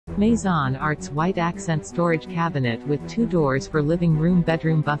MAISON Arts White Accent Storage Cabinet with 2 doors for living room,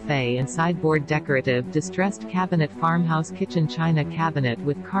 bedroom, buffet and sideboard. Decorative Distressed Cabinet Farmhouse Kitchen China Cabinet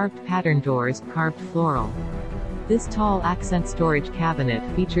with carved pattern doors, carved floral. This tall accent storage cabinet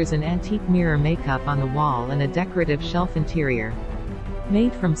features an antique mirror makeup on the wall and a decorative shelf interior.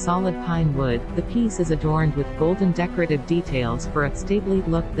 Made from solid pine wood, the piece is adorned with golden decorative details for a stately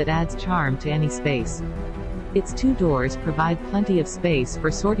look that adds charm to any space. Its 2 doors provide plenty of space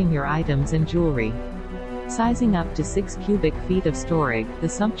for sorting your items and jewelry. Sizing up to 6 cubic feet of storage, the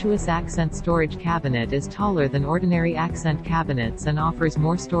sumptuous accent storage cabinet is taller than ordinary accent cabinets and offers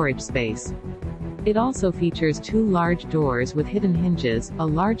more storage space. It also features 2 large doors with hidden hinges, a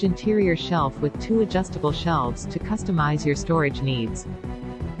large interior shelf with 2 adjustable shelves to customize your storage needs.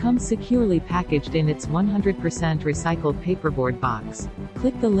 Comes securely packaged in its 100% recycled paperboard box.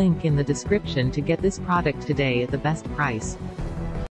 Click the link in the description to get this product today at the best price.